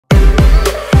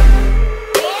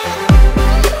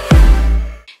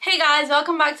guys,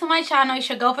 welcome back to my channel. It's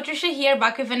your girl Patricia here,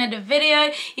 back with another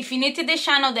video. If you're new to this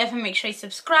channel, definitely make sure you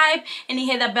subscribe and you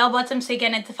hit that bell button so you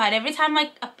get notified every time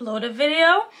I upload a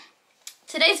video.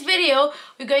 Today's video,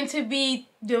 we're going to be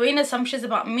doing assumptions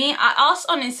about me. I asked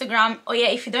on Instagram, oh yeah,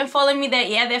 if you don't follow me there,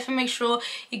 yeah, definitely make sure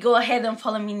you go ahead and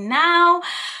follow me now.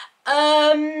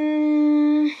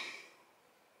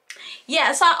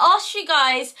 Yeah, so I asked you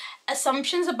guys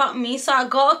assumptions about me, so I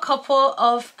got a couple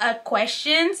of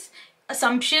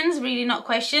assumptions, really, not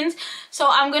questions. So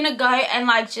I'm gonna go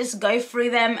and just go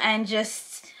through them and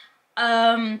just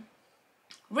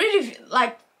really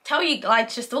tell you,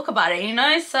 just talk about it, you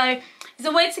know. So it's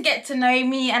a way to get to know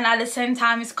me, and at the same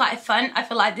time it's quite fun. I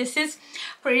feel like this is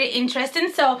pretty interesting.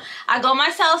 So I got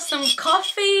myself some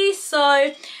coffee,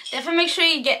 so definitely make sure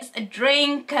you get a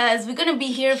drink because we're gonna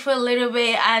be here for a little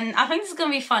bit and I think this is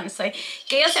gonna be fun. So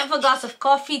get yourself a glass of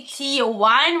coffee, tea or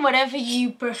wine, whatever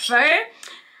you prefer.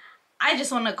 I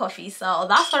just want a coffee, so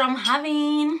that's what I'm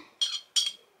having.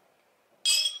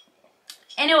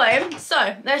 Anyway,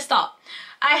 so let's start.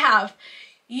 I have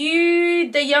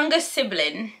you the youngest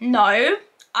sibling. No,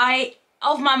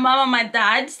 of my mom and my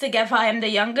dad together I am the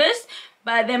youngest,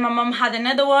 but then my mom had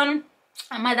another one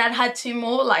and my dad had two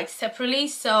more separately,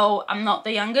 so I'm not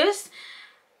the youngest.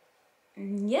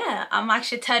 Yeah, I'm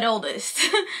actually third oldest.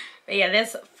 But yeah,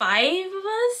 there's five of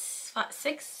us,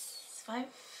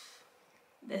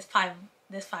 there's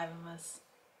five of us.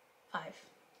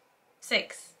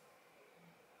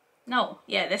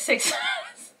 There's six.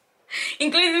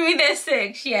 Including me, there's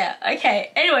six. Yeah,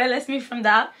 okay. Anyway, let's move from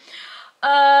that.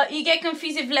 You get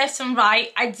confused with left and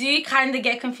right. I do kind of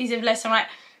get confused with left and right.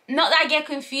 Not that I get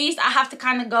confused, I have to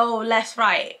kind of go left,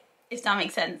 right, if that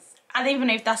makes sense. I don't even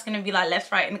know if that's going to be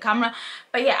left, right in the camera.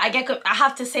 But yeah, I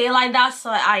have to say it like that so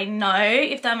I know,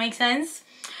 if that makes sense.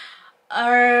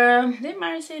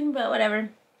 Embarrassing, but whatever.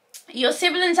 Your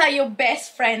siblings are your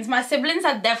best friends. My siblings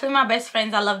are definitely my best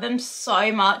friends. I love them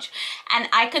so much, and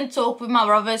I can talk with my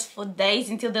brothers for days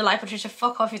until they're like, Patricia,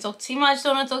 fuck off, you talk too much,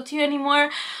 don't want to talk to you anymore.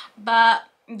 But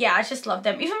yeah, I just love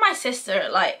them. Even my sister,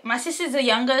 my sister's the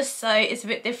youngest, so it's a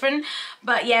bit different,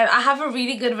 but yeah, I have a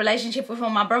really good relationship with all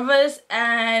my brothers,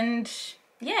 and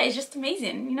yeah, it's just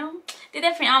amazing, you know. They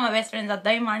definitely are my best friends. I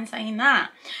don't mind saying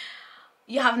that.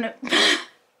 You have no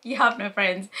you have no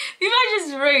friends. People are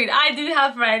just rude. I do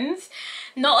have friends,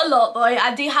 not a lot though.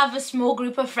 I do have a small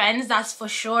group of friends, that's for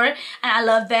sure, and I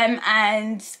love them,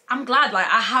 and I'm glad. I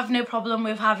have no problem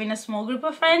with having a small group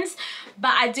of friends,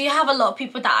 but I do have a lot of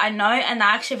people that I know and they're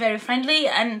actually very friendly,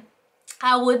 and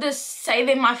I would just say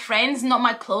they're my friends, not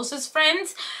my closest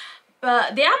friends,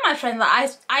 but they are my friends.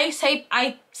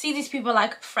 I see these people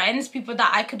like friends, people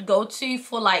that I could go to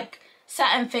for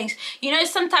certain things, you know.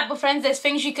 Some type of friends, there's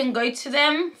things you can go to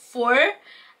them for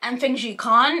and things you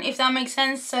can't, if that makes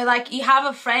sense. So you have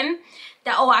a friend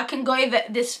that, oh, I can go to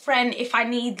this friend if I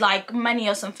need money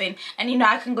or something, and you know,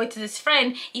 I can go to this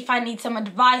friend if I need some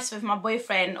advice with my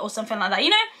boyfriend or something like that, you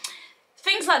know,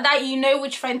 things like that. You know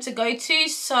which friend to go to.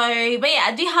 So but yeah,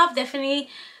 I do have definitely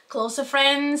closer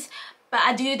friends, but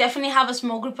I do definitely have a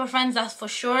small group of friends, that's for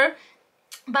sure.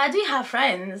 But I do have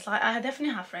friends, I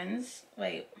definitely have friends.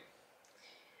 Wait,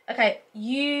 okay,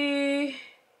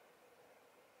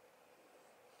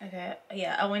 okay,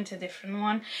 yeah, I went to a different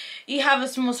one. You have a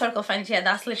small circle of friends. Yeah,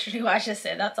 that's literally what I just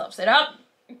said. That tops it up.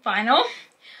 Final.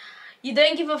 You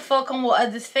don't give a fuck on what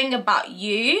others think about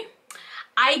you.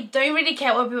 I don't really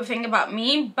care what people think about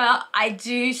me, but I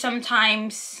do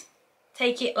sometimes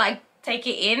take it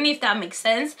in, if that makes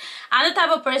sense. I'm the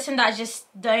type of person that I just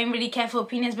don't really care for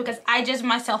opinions because I judge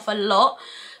myself a lot.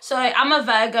 So I'm a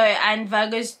Virgo, and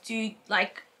Virgos do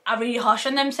are really harsh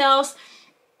on themselves,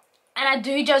 and I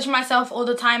do judge myself all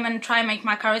the time and try and make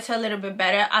my character a little bit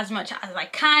better as much as I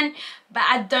can. But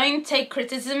I don't take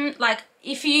criticism.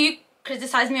 If you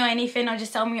criticize me or anything, or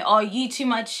just tell me, oh, you too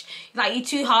much, you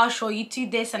too harsh, or you too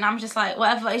this, and I'm just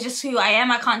whatever, it's just who I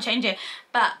am, I can't change it.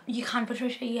 But you can't,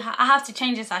 Patricia, I have to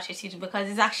change this attitude because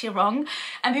it's actually wrong.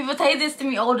 And people say this to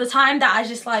me all the time, that I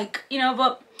just you know,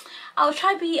 but I'll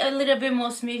try to be a little bit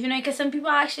more smooth, you know, because some people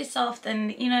are actually soft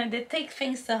and, you know, they take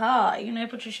things to heart, you know,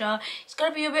 Patricia. It's got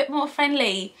to be a bit more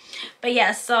friendly. But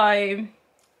yeah, so,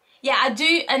 yeah, I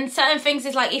do, and certain things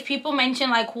is if people mention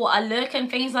what I look and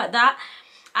things like that,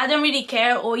 I don't really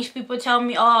care. Or if people tell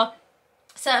me, oh,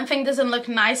 certain thing doesn't look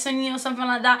nice on you or something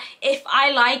like that, if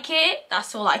I like it,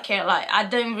 that's all I care. I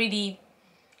don't really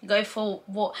go for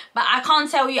what, but I can't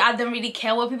tell you I don't really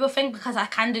care what people think, because I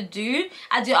kind of do.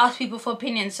 I do ask people for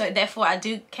opinions, so therefore I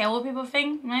do care what people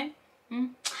think, no?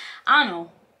 I don't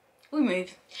know. We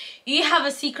move. You have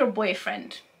a secret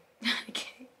boyfriend.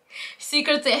 Okay.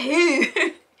 Secret to who?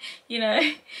 You know,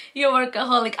 You're a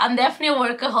workaholic. I'm definitely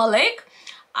a workaholic.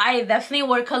 I definitely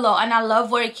work a lot and I love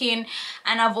working,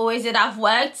 and I've always did. I've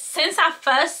worked since I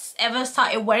first ever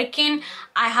started working.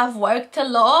 I have worked a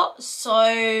lot, so,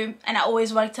 and I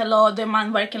always worked a lot. Don't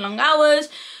mind working long hours,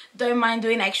 don't mind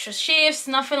doing extra shifts,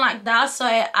 nothing like that. So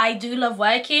I do love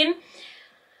working.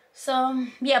 So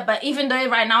yeah, but even though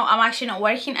right now I'm actually not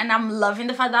working and I'm loving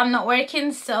the fact that I'm not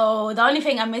working, so the only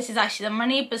thing I miss is actually the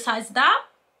money. Besides that,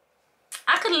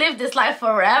 I could live this life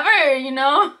forever, you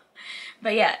know.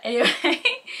 But yeah, anyway,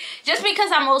 just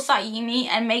because I'm also at uni,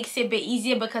 and makes it a bit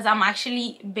easier because I'm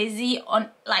actually busy on,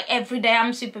 like, every day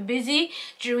I'm super busy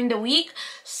during the week,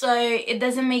 so it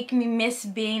doesn't make me miss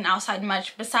being outside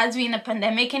much. Besides being a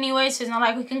pandemic anyway, so it's not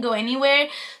like we can go anywhere,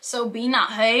 so being at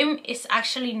home is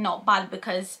actually not bad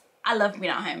because I love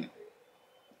being at home.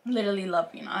 Literally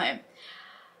love being at home.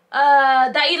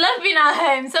 That you love being at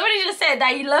home. Somebody just said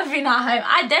that you love being at home.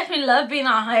 I definitely love being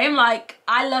at home. Like,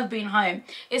 I love being home.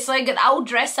 It's so good. I'll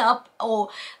dress up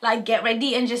or like get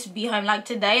ready and just be home. Like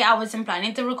today, I wasn't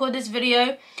planning to record this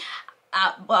video.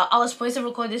 Well, I was supposed to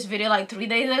record this video like 3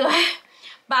 days ago.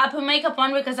 But I put makeup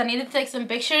on because I needed to take some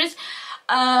pictures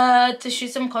to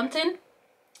shoot some content.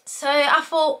 So I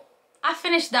thought, I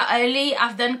finished that early.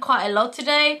 I've done quite a lot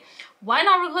today. Why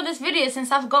not record this video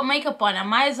since I've got makeup on? I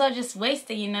might as well just waste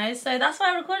it, you know. So that's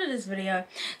why I recorded this video.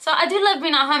 So I do love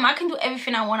being at home. I can do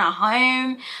everything I want at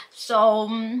home. So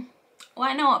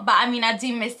why not? But I mean, I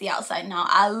do miss the outside now.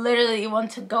 I literally want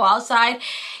to go outside.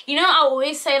 You know, I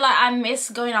always say like I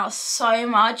miss going out so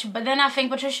much. But then I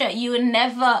think, Patricia, you were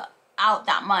never out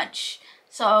that much.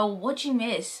 So what do you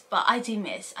miss? But I do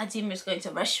miss going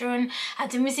to a restaurant. I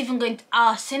do miss even going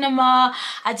to cinema.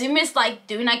 I do miss like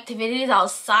doing activities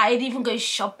outside, even going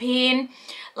shopping,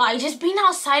 like just being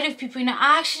outside with people, you know.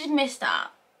 I actually miss that.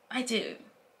 I do.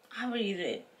 I really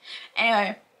do.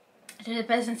 Anyway, the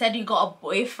person said you got a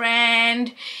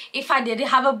boyfriend. If I did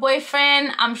have a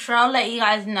boyfriend, I'm sure I'll let you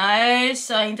guys know.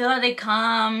 So until that day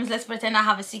comes, let's pretend I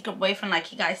have a secret boyfriend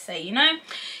like you guys say, you know.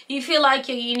 You feel like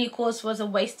your uni course was a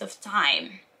waste of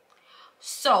time.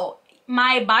 So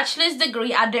my bachelor's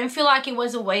degree, I don't feel like it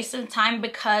was a waste of time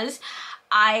because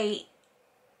I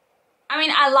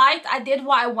did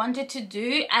what I wanted to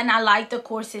do and I liked the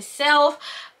course itself.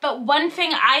 But one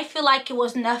thing, I feel like it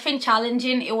was nothing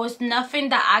challenging. It was nothing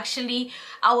that actually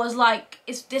I was like,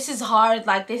 this is hard.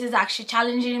 Like, this is actually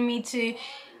challenging me to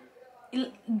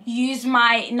use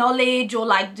my knowledge or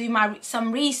like do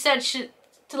some research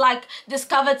to like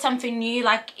discover something new.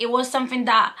 Like, it was something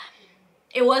that,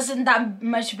 it wasn't that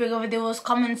much big of it. There was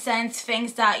common sense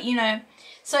things that, you know.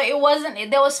 So it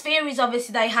wasn't, there was theories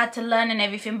obviously that I had to learn and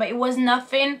everything, but it was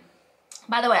nothing.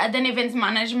 By the way, I done events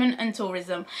management and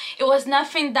tourism. It was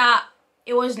nothing that,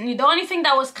 it was, the only thing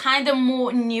that was kind of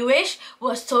more newish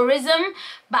was tourism,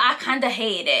 but I kind of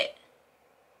hated it.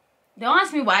 Don't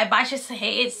ask me why, but I just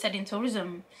hated studying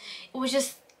tourism. It was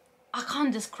just, I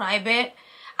can't describe it.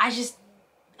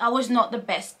 I was not the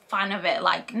best fan of it,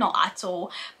 like not at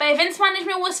all. But events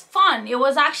management was fun. It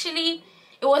was actually,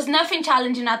 it was nothing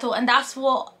challenging at all, and that's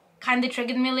what kind of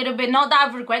triggered me a little bit. Not that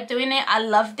I regret doing it. I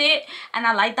loved it and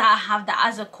I like that I have that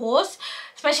as a course,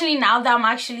 especially now that I'm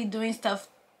actually doing stuff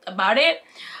about it.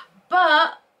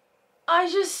 But I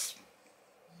just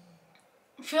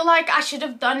feel like I should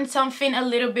have done something a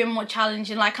little bit more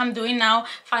challenging, like I'm doing now,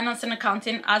 finance and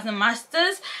accounting as a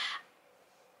master's.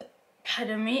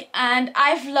 Pardon me. And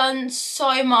I've learned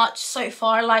so much so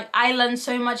far. Like, I learned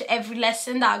so much every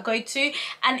lesson that I go to,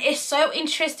 and it's so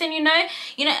interesting, you know.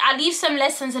 I leave some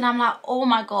lessons and I'm like, oh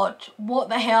my god, what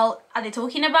the hell are they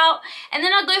talking about? And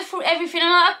then I go through everything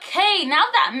and I'm like, okay, now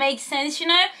that makes sense, you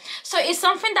know. So it's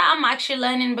something that I'm actually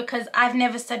learning because I've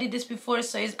never studied this before,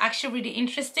 so it's actually really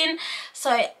interesting.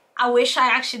 So I wish I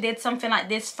actually did something like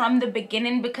this from the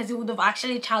beginning because it would have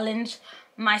actually challenged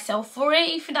myself for it,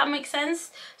 if that makes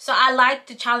sense. So I like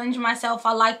to challenge myself.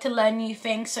 I like to learn new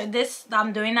things. So this that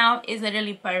I'm doing now is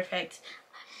literally perfect.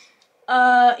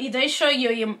 You don't show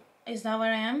your, is that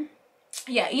where I am?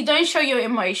 Yeah, you don't show your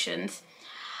emotions.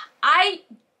 I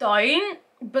don't,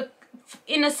 but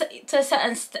to a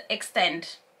certain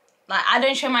extent. Like, I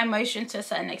don't show my emotions to a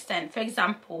certain extent. For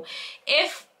example,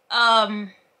 if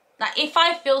if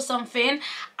I feel something,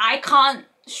 I can't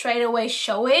straight away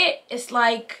show it. It's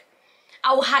like,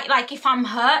 like if I'm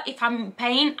hurt, if I'm in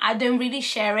pain, I don't really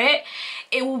share it.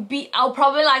 I'll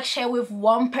probably like share with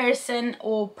one person,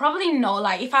 or probably no.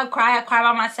 Like, if I cry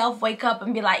by myself, wake up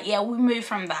and be like, yeah, we move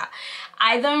from that.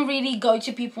 I don't really go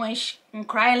to people and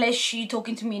cry unless you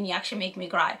talking to me and you actually make me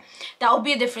cry. That would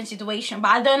be a different situation. But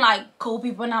I don't like call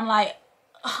people and I'm like,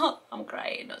 oh, I'm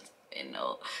crying. you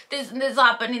know, this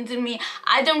happening to me.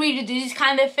 I don't really do these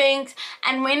kind of things,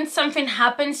 and when something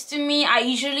happens to me, I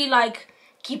usually like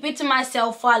keep it to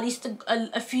myself for at least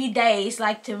a few days,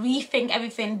 like to rethink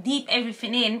everything, deep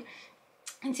everything in,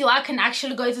 until I can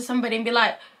actually go to somebody and be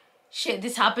like, shit,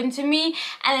 this happened to me.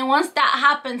 And then once that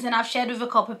happens and I've shared with a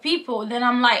couple of people, then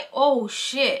I'm like, oh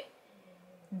shit,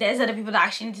 there's other people that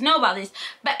actually need to know about this.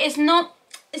 But it's not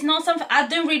something I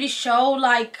don't really show,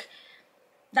 like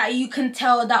that you can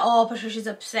tell that, oh, Patricia's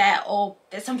upset, or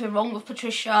there's something wrong with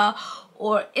Patricia,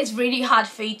 or it's really hard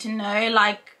for you to know.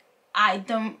 Like, I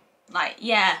don't, like,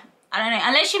 yeah, I don't know,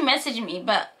 unless you message me,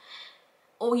 but,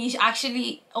 or you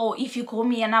actually, or if you call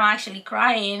me and I'm actually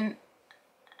crying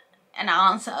and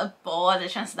I answer, or the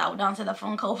chances that I would answer the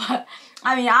phone call. But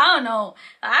I mean, I don't know,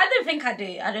 I don't think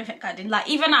I do. Like,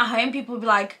 even at home, people be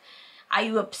like, are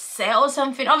you upset or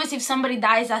something? Obviously, if somebody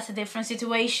dies, that's a different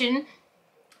situation,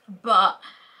 but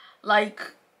like,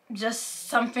 just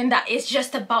something that is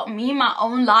just about me, my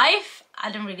own life,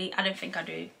 I don't think I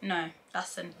do. No,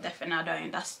 that's a definite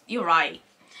I don't. You're right.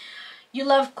 You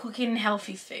love cooking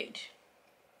healthy food.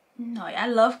 No, I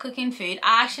love cooking food.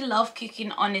 I actually love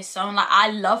cooking on its own. Like,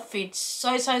 I love food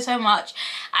so much,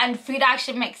 and food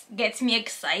actually gets me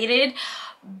excited.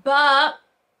 But,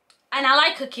 and I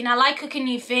like cooking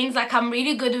new things. Like, I'm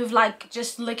really good with like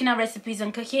just looking at recipes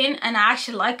and cooking, and I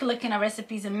actually like looking at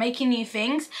recipes and making new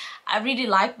things. I really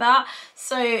like that.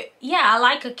 So yeah, I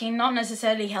like cooking, not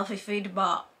necessarily healthy food,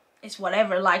 but it's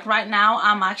whatever. Like, right now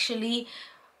I'm actually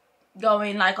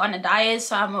going like on a diet,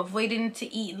 so I'm avoiding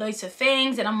to eat loads of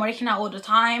things, and I'm working out all the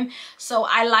time. So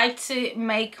I like to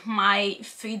make my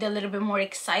food a little bit more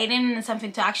exciting and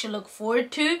something to actually look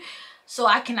forward to, so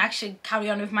I can actually carry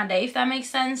on with my day, if that makes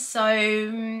sense.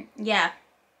 So yeah.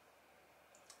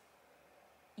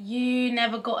 You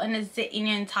never gotten a zit in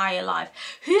your entire life.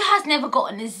 Who has never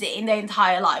gotten a zit in their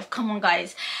entire life? Come on,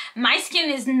 guys. My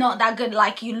skin is not that good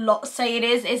like you lot say it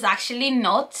is. It's actually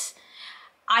not.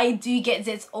 I do get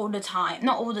zits all the time.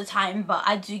 Not all the time, but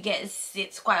I do get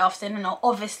zits quite often. And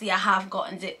obviously I have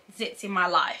gotten zits in my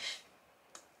life.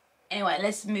 Anyway,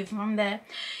 let's move from there.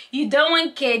 You don't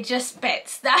want kids, just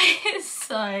pets. That is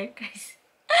so crazy.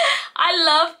 I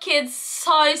love kids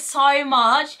so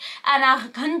much, and I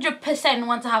 100%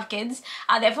 want to have kids.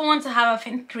 I definitely want to have, I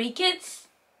think, 3 kids.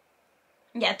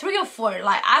 Yeah, 3 or 4.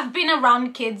 Like, I've been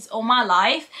around kids all my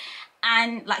life,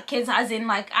 and like kids as in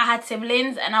like I had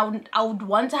siblings, and I would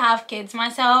want to have kids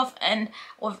myself, and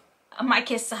or my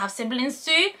kids to have siblings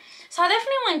too. So I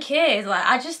definitely want kids. Like,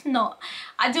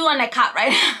 I do want a cat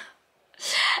right now.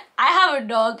 I have a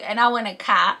dog and I want a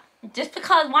cat. Just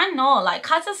because, why not? Like,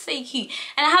 cats are so cute,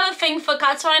 and I have a thing for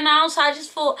cats right now, so I just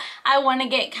thought I want to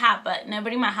get a cat, but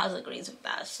nobody in my house agrees with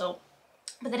that. So,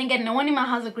 but then again, no one in my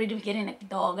house agreed with getting a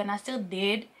dog, and I still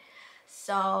did.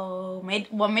 So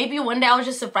maybe one day I'll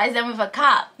just surprise them with a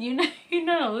cat, you know, who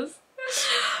knows.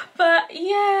 But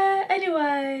yeah,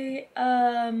 anyway,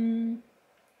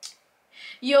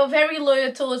 you're very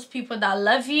loyal towards people that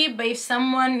love you, but if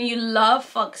someone you love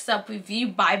fucks up with you,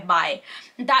 bye-bye.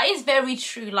 That is very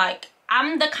true. Like,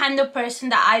 I'm the kind of person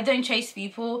that I don't chase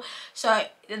people, so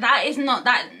that is not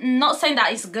saying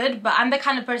that it's good, but I'm the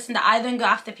kind of person that I don't go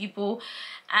after people.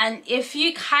 And if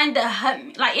you kind of hurt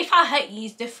me, like if I hurt you,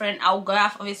 it's different. I'll go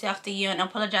obviously after you and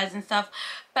apologize and stuff.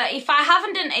 But if I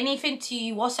haven't done anything to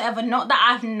you whatsoever, not that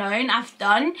I've known I've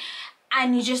done,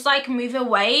 and you just like move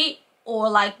away or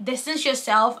like distance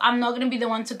yourself, I'm not gonna be the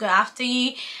one to go after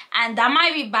you. And that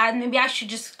might be bad. Maybe I should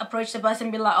just approach the person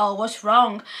and be like, oh, what's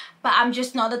wrong? But I'm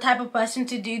just not the type of person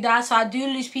to do that. So I do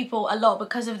lose people a lot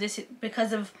because of this,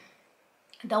 because of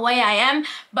the way I am.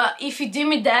 But if you do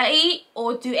me dirty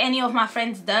or do any of my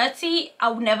friends dirty,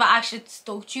 I would never actually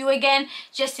talk to you again.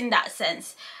 Just in that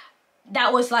sense.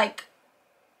 That was like,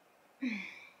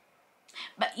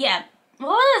 but yeah,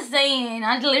 what was I saying?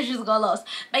 I literally just got lost.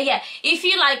 But yeah, if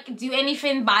you like do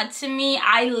anything bad to me,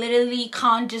 I literally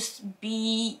can't just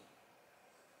be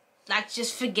like,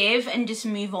 just forgive and just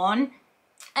move on.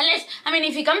 Unless, I mean,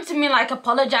 if you come to me like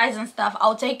apologize and stuff,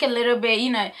 I'll take a little bit,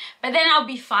 you know, but then I'll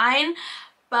be fine.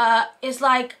 But it's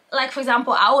like for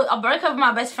example, I broke up with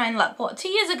my best friend like what, 2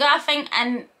 years ago I think,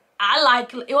 and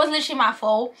it was literally my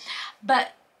fault,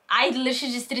 but I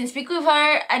literally just didn't speak with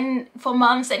her and for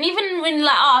months. And even when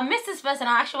like, oh, I miss this person,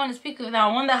 I actually want to speak with them, I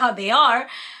wonder how they are,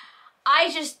 I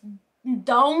just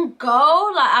don't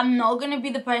go. Like, I'm not gonna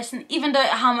be the person, even though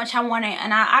how much I want it,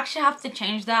 and I actually have to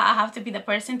change that. I have to be the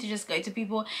person to just go to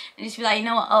people and just be like, you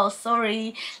know what, oh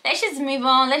sorry, let's just move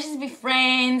on, let's just be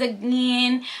friends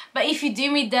again. But if you do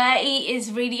me dirty,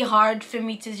 it's really hard for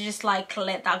me to just like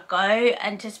let that go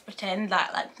and just pretend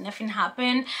that like nothing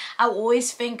happened. I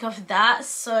always think of that,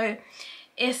 so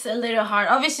it's a little hard.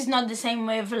 Obviously it's not the same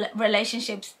with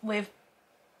relationships with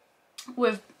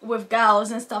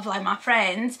girls and stuff, like my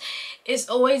friends. It's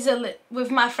always with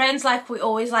my friends, like we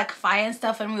always like fight and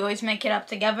stuff and we always make it up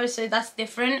together, so that's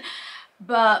different.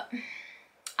 But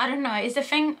I don't know, it's the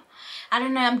thing, I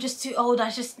don't know, I'm just too old.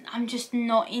 I'm just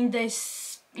not in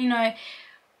this, you know,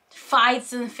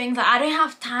 fights and things. Like, I don't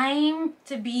have time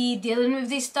to be dealing with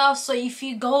this stuff. So if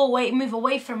you go away, move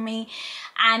away from me,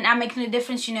 and I make no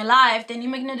difference in your life, then you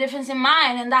make no difference in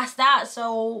mine, and that's that.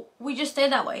 So we just stay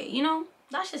that way, you know.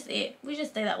 That's just it. We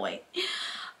just stay that way.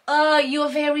 You're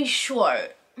very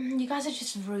short. You guys are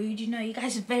just rude, you know. You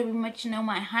guys very much know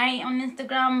my height on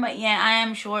Instagram, but yeah, I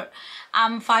am short.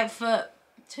 I'm 5'2",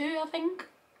 I think.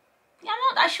 Yeah,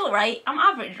 I'm not that short, right? I'm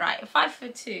average, right?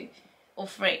 5'2" or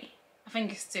 3. I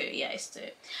think it's 2. Yeah, it's 2.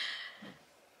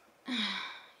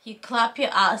 You clap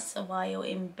your ass while you're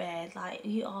in bed. Like,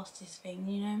 who asked this thing,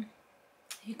 you know?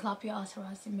 You clap your ass while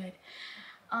you're in bed.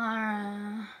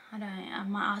 I don't.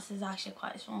 My ass is actually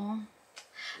quite small.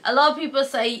 A lot of people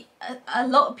say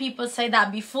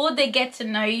that before they get to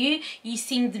know you, you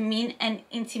seem mean and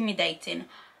intimidating.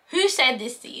 Who said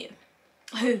this to you?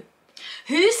 Who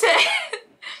said?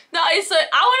 That is so.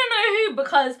 I want to know who,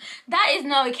 because that is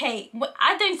not okay.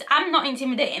 I'm not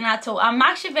intimidating at all. I'm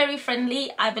actually very friendly.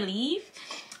 I believe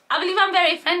I'm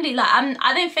very friendly. Like,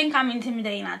 I don't think I'm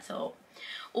intimidating at all,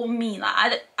 or mean.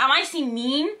 Like, I might seem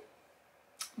mean,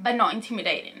 but not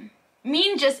intimidating.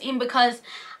 Mean just in because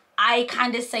I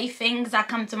kind of say things that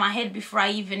come to my head before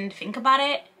I even think about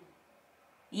it.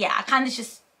 Yeah, I kind of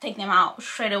just take them out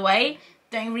straight away.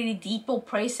 Don't really deep or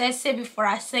process it before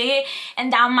I say it,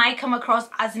 and that might come across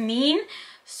as mean,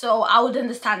 so I would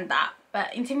understand that.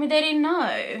 But intimidating,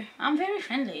 no. I'm very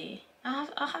friendly. I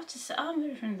have to say, I'm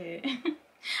very friendly.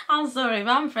 I'm sorry, but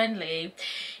I'm friendly.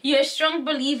 You're a strong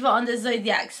believer on the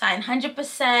zodiac sign.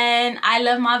 100%. I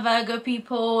love my Virgo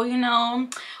people, you know.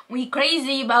 We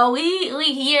crazy, but we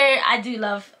here. I do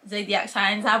love zodiac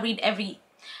signs. I read every...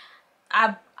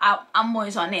 I'm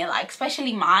always on it, like,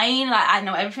 especially mine. Like, I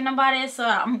know everything about it, so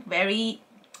I'm very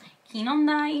keen on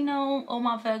that, you know. All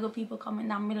my Virgo people comment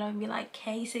down below and be like,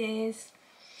 cases.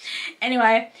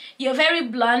 Anyway, you're very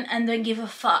blunt and don't give a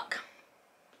fuck.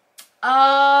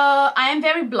 I am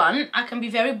very blunt. I can be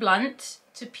very blunt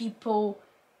to people,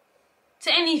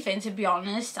 to anything, to be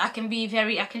honest. I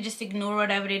can just ignore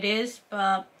whatever it is,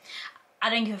 but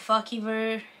I don't give a fuck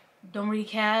either. Don't really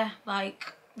care.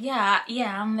 Like, yeah,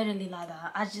 I'm literally like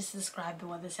that. I just described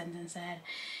what the sentence said.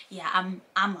 Yeah, I'm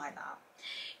like that.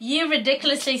 You're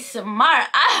ridiculously smart.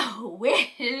 I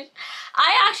wish.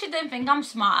 I actually don't think I'm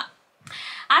smart.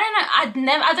 I don't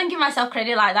know. I don't give myself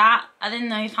credit like that. I don't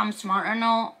know if I'm smart or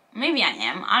not. Maybe I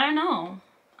am. I don't know.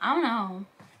 I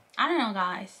don't know,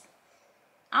 guys.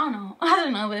 I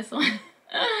don't know this one.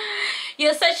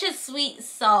 You're such a sweet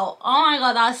soul. Oh my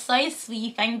god, that's so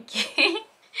sweet. Thank you.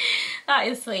 That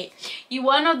is sweet. You're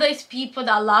one of those people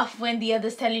that laugh when the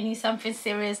other's telling you something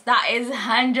serious. That is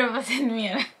 100%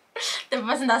 me. The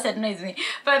person that said knows me.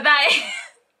 But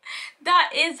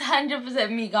that is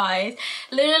 100% me, guys.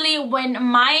 Literally, when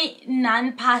my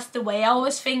nan passed away, I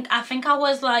think I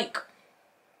was like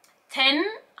 10,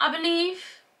 I believe,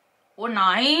 or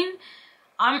 9.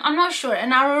 I'm not sure.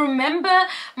 And I remember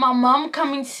my mom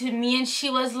coming to me and she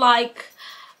was like,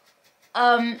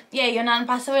 yeah, your nan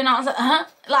passed away. And I was like, huh?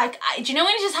 Like, do you know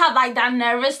when you just have like that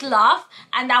nervous laugh?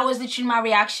 And that was literally my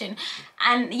reaction.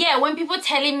 And yeah, when people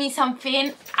telling me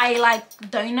something, I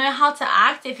like don't know how to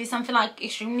act. If it's something like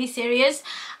extremely serious,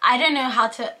 I don't know how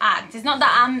to act. It's not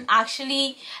that I'm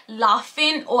actually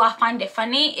laughing or I find it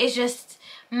funny. It's just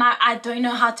I don't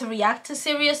know how to react to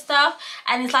serious stuff,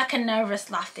 and it's like a nervous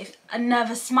laugh, a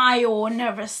nervous smile or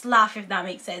nervous laugh, if that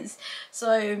makes sense.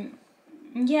 So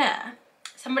yeah,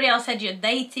 somebody else said you're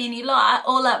dating, you lot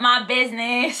all up my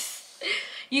business.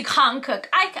 You can't cook.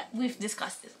 We've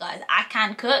discussed this, guys. I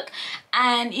can cook,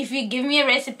 and if you give me a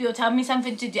recipe or tell me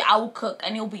something to do, I will cook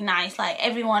and it'll be nice. Like,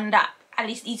 everyone that at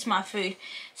least eats my food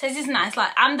says it's nice.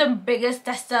 Like, I'm the biggest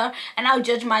tester, and I'll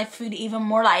judge my food even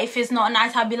more. Like, if it's not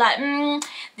nice, I'll be like,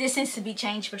 this needs to be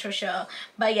changed, Patricia.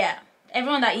 But yeah,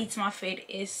 everyone that eats my food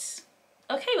is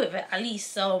okay with it, at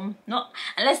least. So not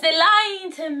unless they're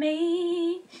lying to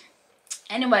me.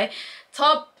 Anyway,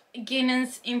 top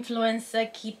Guinness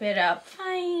influencer, keep it up.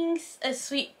 Thanks. A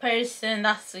sweet person,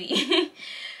 that's sweet.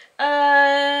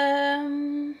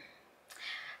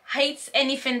 Hates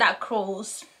anything that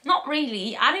crawls. Not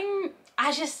really.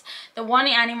 The one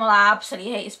animal I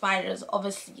absolutely hate is spiders.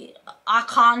 Obviously, I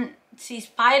can't see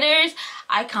spiders.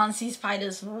 I can't see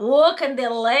spiders walk and their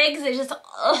legs. They're just,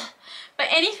 ugh. But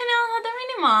anything else, I don't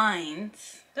really mind.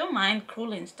 Don't mind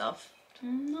crawling stuff.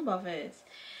 Not bothered.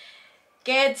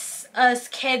 Gets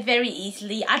scared very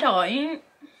easily. I don't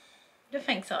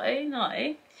think so.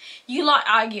 No. You like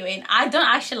arguing. I don't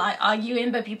actually like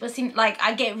arguing, but people seem like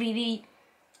I get really,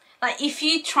 like, if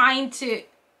you trying to,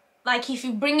 like, if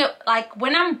you bring up, like,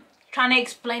 when I'm trying to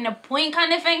explain a point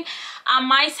kind of thing, I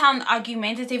might sound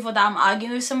argumentative or that I'm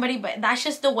arguing with somebody, but that's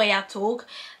just the way I talk.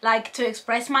 Like, to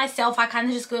express myself, I kind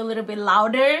of just go a little bit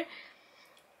louder,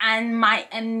 and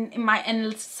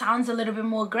it sounds a little bit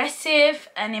more aggressive,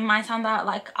 and it might sound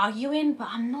like arguing, but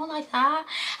I'm not like that.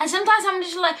 And sometimes I'm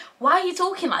just like, why are you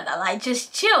talking like that? Like,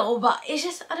 just chill. But it's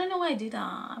just, I don't know why I do that.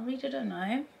 I really don't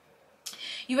know.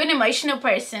 You're an emotional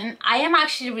person. I am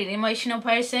actually a really emotional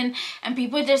person, and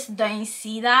people just don't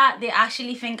see that. They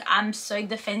actually think I'm so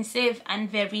defensive and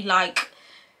very, like,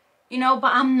 you know,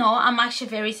 but I'm not. I'm actually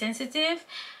very sensitive.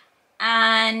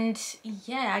 And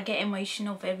yeah, I get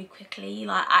emotional very quickly.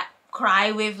 Like, I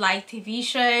cry with, like, TV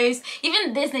shows,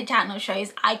 even Disney Channel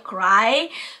shows, I cry.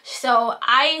 So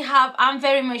I'm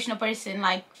very emotional person.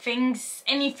 Like,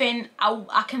 anything,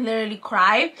 I can literally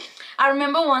cry. I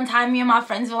remember one time me and my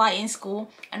friends were, like, in school,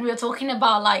 and we were talking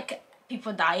about, like,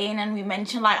 people dying, and we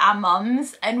mentioned, like, our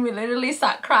mums, and we literally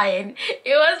start crying.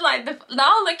 It was like,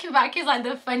 now looking back, it's like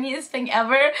the funniest thing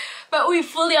ever. But we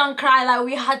fully on cry. Like,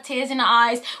 we had tears in our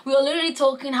eyes. We were literally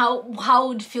talking how it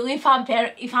would feel if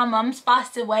our mums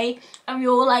passed away, and we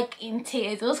were all, like, in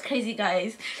tears. It was crazy,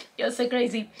 guys. It was so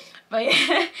crazy. But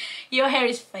yeah, your hair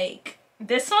is fake.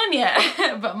 This one,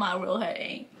 yeah. But my real hair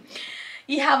ain't.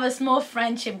 You have a small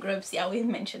friendship groups. Yeah, we've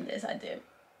mentioned this. I do.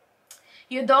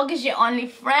 Your dog is your only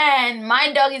friend.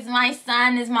 My dog is my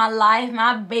son, is my life,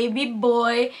 my baby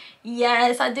boy.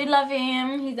 Yes, I do love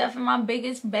him. He's definitely my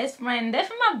best friend.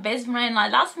 Definitely my best friend.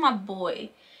 Like, that's my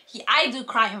boy. I do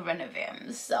cry in front of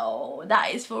him. So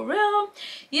that is for real.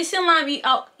 You seem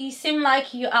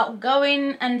like you're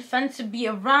outgoing and fun to be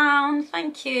around.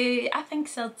 Thank you. I think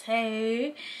so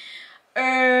too.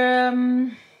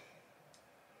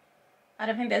 I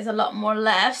don't think there's a lot more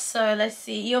left, so let's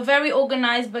see. You're very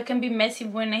organized but can be messy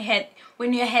when your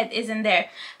head isn't there.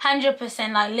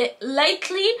 100%. Like,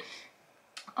 lately,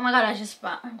 oh my god, I just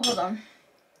spat. Hold on.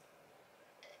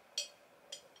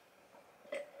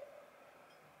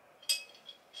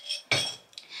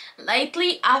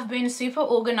 Lately, I've been super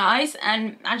organized,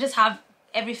 and I just have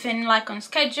everything, like, on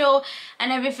schedule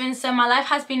and everything. So my life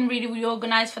has been really, really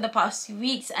organized for the past 2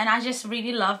 weeks, and I just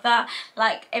really love that.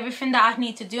 Like, everything that I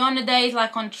need to do on the day is,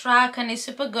 like, on track, and it's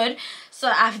super good. So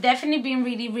I've definitely been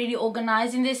really, really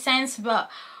organized in this sense.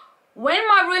 But when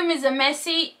my room is a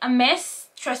mess,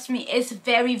 trust me, it's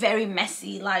very, very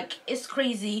messy. Like, it's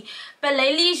crazy. But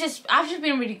lately, I've just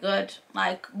been really good.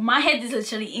 Like, my head is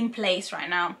literally in place right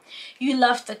now. You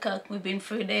love to cook. We've been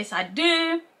through this. I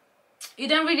do. You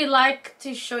don't really like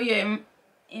to show your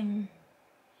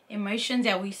emotions.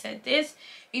 Yeah, we said this.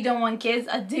 You don't want kids.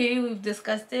 I do. We've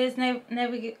discussed this.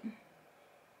 Never get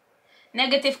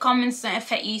negative comments don't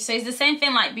affect you. So it's the same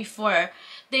thing like before.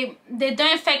 They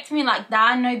don't affect me like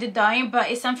that. No, they don't.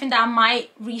 But it's something that I might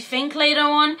rethink later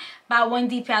on. But I won't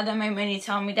deep at the moment when you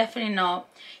tell me. Definitely not.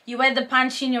 You wear the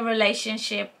punch in your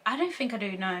relationship. I don't think I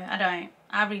do. No, I don't.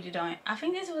 I really don't. I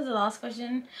think this was the last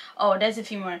question. Oh, there's a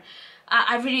few more.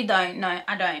 I really don't. No,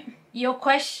 I don't. You're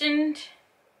questioned.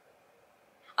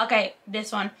 Okay,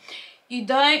 this one. You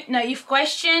don't. No, you've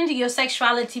questioned your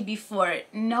sexuality before.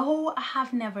 No, I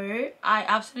have never. I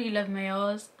absolutely love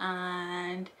males,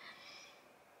 and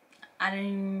I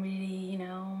don't really, you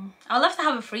know. I'd love to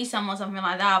have a threesome or something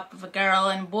like that with a girl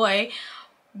and boy,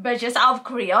 but just out of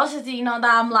curiosity, you know,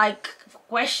 that I'm like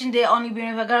questioned it only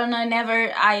being with a girl. No,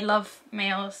 never. I love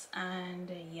males,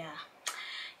 and yeah.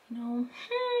 No.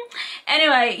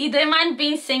 Anyway, you don't mind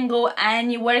being single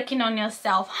and you're working on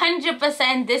yourself.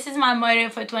 100%. This is my motto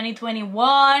for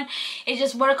 2021. It's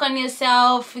just work on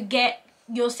yourself, get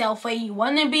yourself where you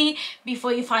want to be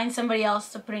before you find somebody else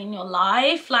to put in your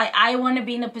life. Like, I want to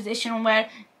be in a position where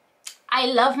I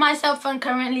love myself, and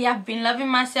currently I've been loving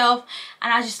myself,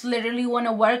 and I just literally want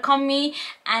to work on me.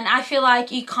 And I feel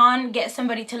like you can't get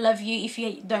somebody to love you if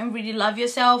you don't really love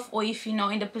yourself, or if you're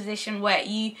not in the position where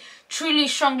you truly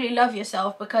strongly love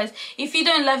yourself. Because if you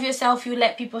don't love yourself, you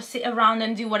let people sit around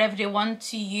and do whatever they want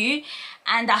to you,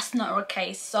 and that's not our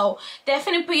case. So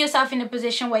definitely put yourself in a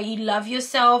position where you love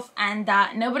yourself and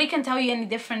that nobody can tell you any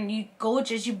different. You're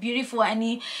gorgeous, you're beautiful, and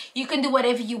you can do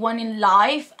whatever you want in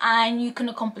life, and you can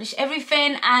accomplish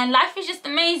everything, and life is just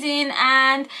amazing,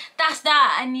 and that's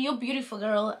that. And you're beautiful,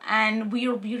 girl, and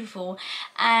we're beautiful,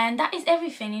 and that is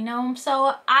everything, you know.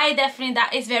 So that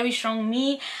is very strong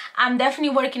me. I'm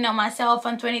definitely working on myself,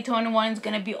 and 2021 is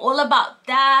gonna be all about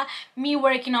that, me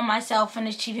working on myself and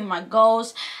achieving my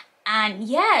goals. And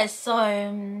yeah, so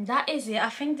that is it. I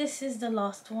think this is the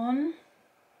last one.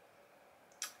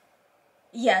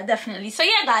 Yeah, definitely. So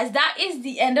yeah, guys, that is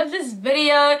the end of this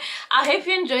video. I hope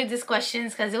you enjoyed these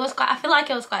questions, because I feel like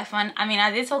it was quite fun. I mean,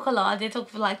 I did talk a lot. I did talk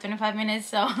for like 25 minutes,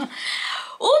 so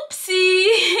oopsie.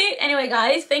 Anyway,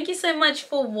 guys, thank you so much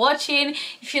for watching.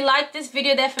 If you like this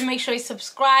video, definitely make sure you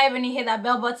subscribe and you hit that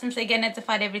bell button so you get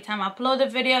notified every time I upload a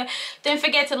video. Don't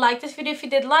forget to like this video if you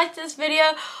did like this video.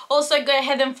 Also, go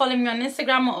ahead and follow me on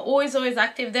Instagram. I'm always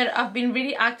active there. I've been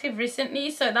really active recently,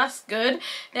 so that's good.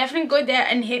 Definitely go there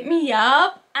and hit me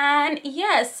up. And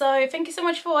yeah, so thank you so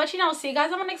much for watching. I'll see you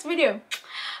guys on my next video.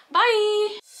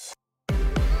 Bye.